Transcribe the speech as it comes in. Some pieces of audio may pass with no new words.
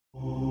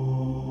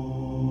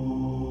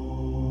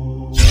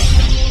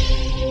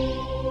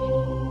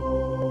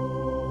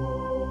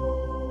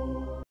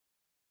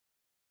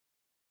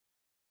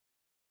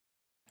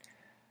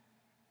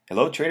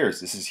Hello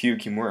traders, this is Hugh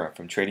Kimura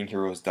from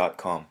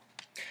TradingHeroes.com,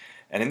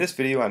 and in this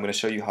video I'm going to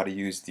show you how to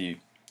use the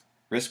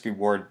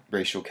risk-reward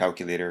ratio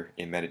calculator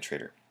in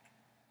MetaTrader.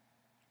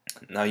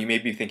 Now you may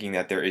be thinking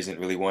that there isn't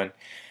really one,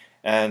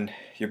 and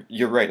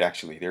you're right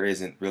actually, there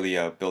isn't really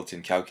a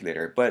built-in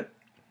calculator, but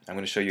I'm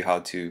going to show you how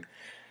to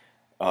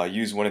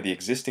use one of the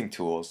existing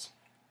tools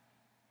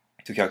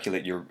to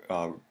calculate your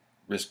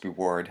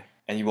risk-reward,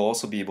 and you will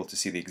also be able to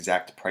see the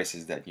exact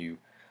prices that you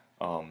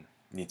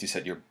need to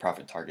set your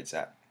profit targets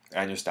at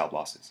and your stop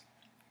losses.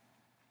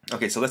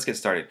 Okay, so let's get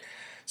started.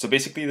 So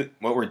basically,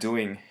 what we're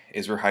doing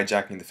is we're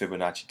hijacking the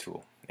Fibonacci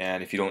tool.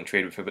 And if you don't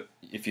trade with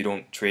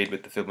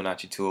the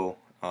Fibonacci tool,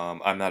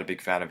 I'm not a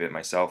big fan of it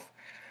myself.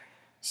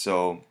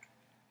 So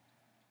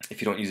if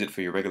you don't use it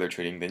for your regular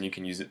trading, then you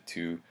can use it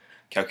to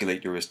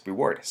calculate your risk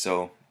reward.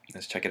 So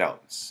let's check it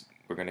out.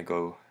 We're gonna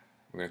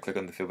click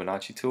on the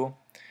Fibonacci tool,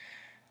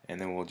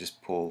 and then we'll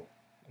just pull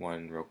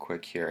one real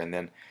quick here. And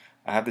then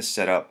I have this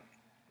set up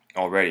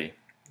already,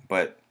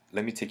 but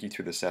let me take you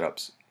through the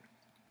setups.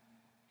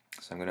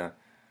 So I'm gonna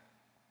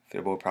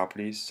Fibo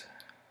properties.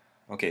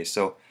 Okay,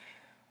 so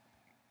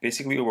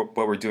basically what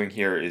we're doing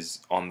here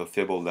is on the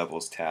Fibo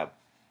levels tab.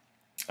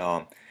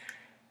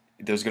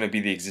 There's gonna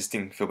be the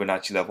existing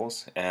Fibonacci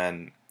levels,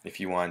 and if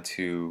you want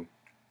to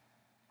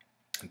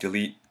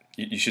delete,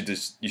 you should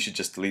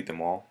just delete them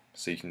all.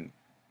 So you can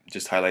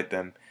just highlight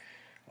them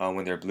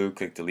when they're blue,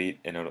 click delete,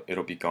 and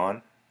it'll be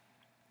gone.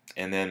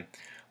 And then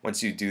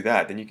once you do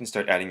that, then you can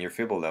start adding your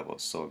Fibo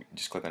levels. So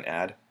just click on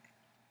add.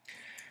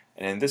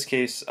 And in this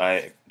case,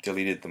 I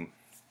deleted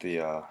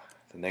the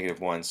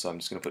 -1, so I'm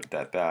just going to put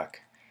that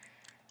back.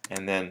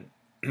 And then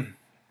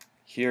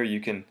here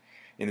you can,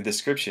 in the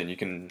description, you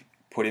can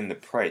put in the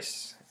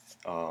price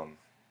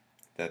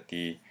that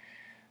the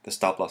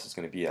stop loss is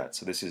going to be at.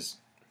 So this is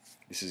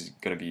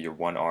going to be your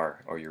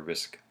 1R, or your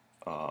risk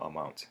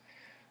amount.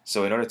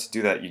 So in order to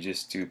do that, you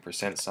just do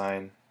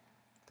 %,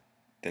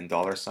 then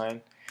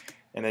 $,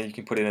 and then you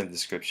can put in a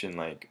description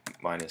like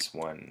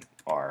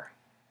 -1R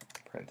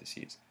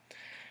parentheses.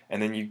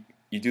 And then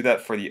you do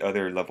that for the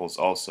other levels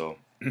also.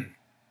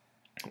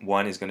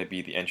 1 is going to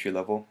be the entry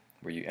level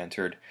where you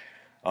entered,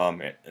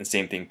 and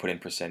same thing, put in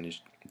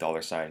 %,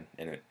 $,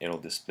 and it'll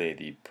display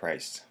the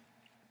price.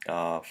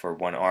 For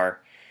 1R,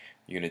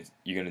 you're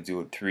gonna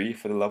do a 3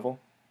 for the level,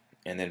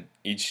 and then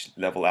each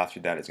level after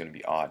that is going to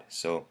be odd.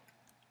 So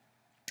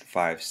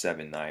 5,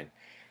 7, 9,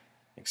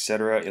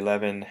 etc.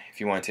 11. If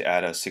you wanted to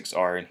add a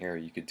 6R in here,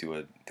 you could do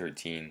a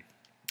 13.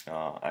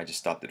 I just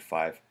stopped at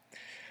 5.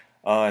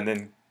 And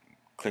then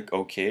click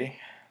OK.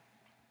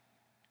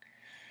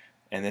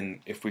 And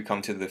then if we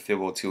come to the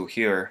Fibo tool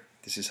here,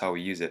 this is how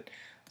we use it.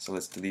 So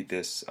let's delete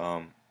this.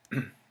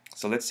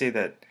 So let's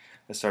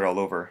start all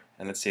over,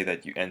 and let's say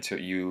that you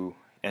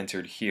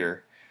entered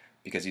here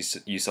because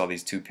you saw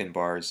these 2 pin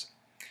bars,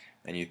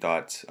 and you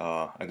thought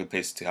a good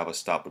place to have a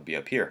stop would be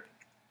up here.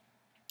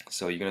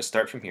 So you're going to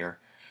start from here.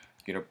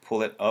 You're going to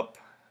pull it up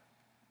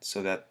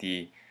so that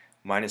the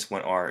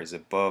 -1R is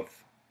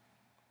above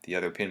the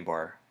other pin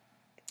bar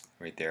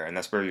right there, and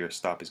that's where your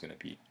stop is going to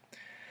be.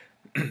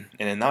 And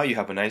then now you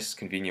have a nice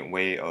convenient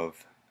way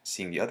of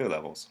seeing the other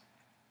levels.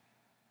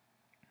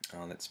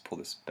 Let's pull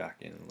this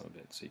back in a little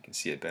bit so you can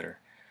see it better.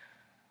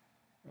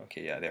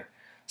 Okay, yeah, there.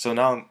 So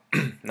now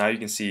you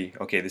can see,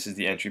 okay, this is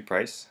the entry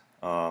price,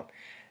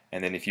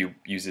 and then if you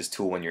use this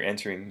tool when you're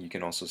entering, you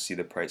can also see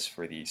the price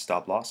for the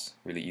stop loss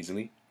really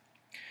easily.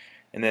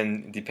 And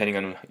then depending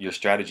on your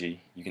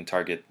strategy, you can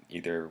target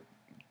either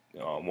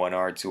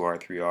 1R, 2R,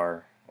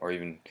 3R, or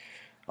even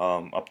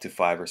up to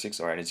 5 or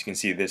 6R. And as you can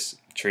see, this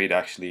trade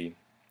actually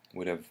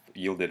would have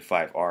yielded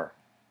 5R.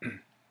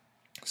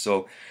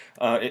 So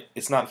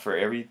it's not for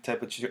every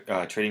type of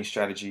trading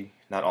strategy.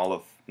 Not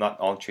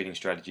all trading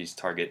strategies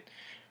target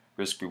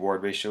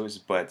risk-reward ratios,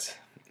 but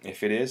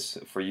if it is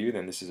for you,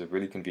 then this is a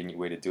really convenient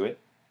way to do it.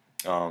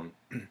 A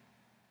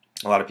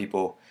lot of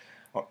people,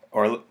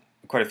 or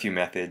quite a few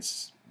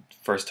methods,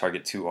 first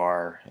target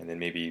 2R and then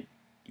maybe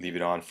leave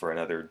it on for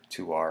another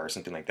 2R or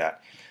something like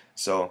that.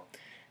 So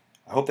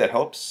I hope that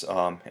helps,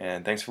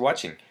 and thanks for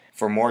watching.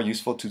 For more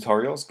useful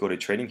tutorials, go to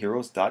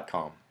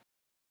TradingHeroes.com.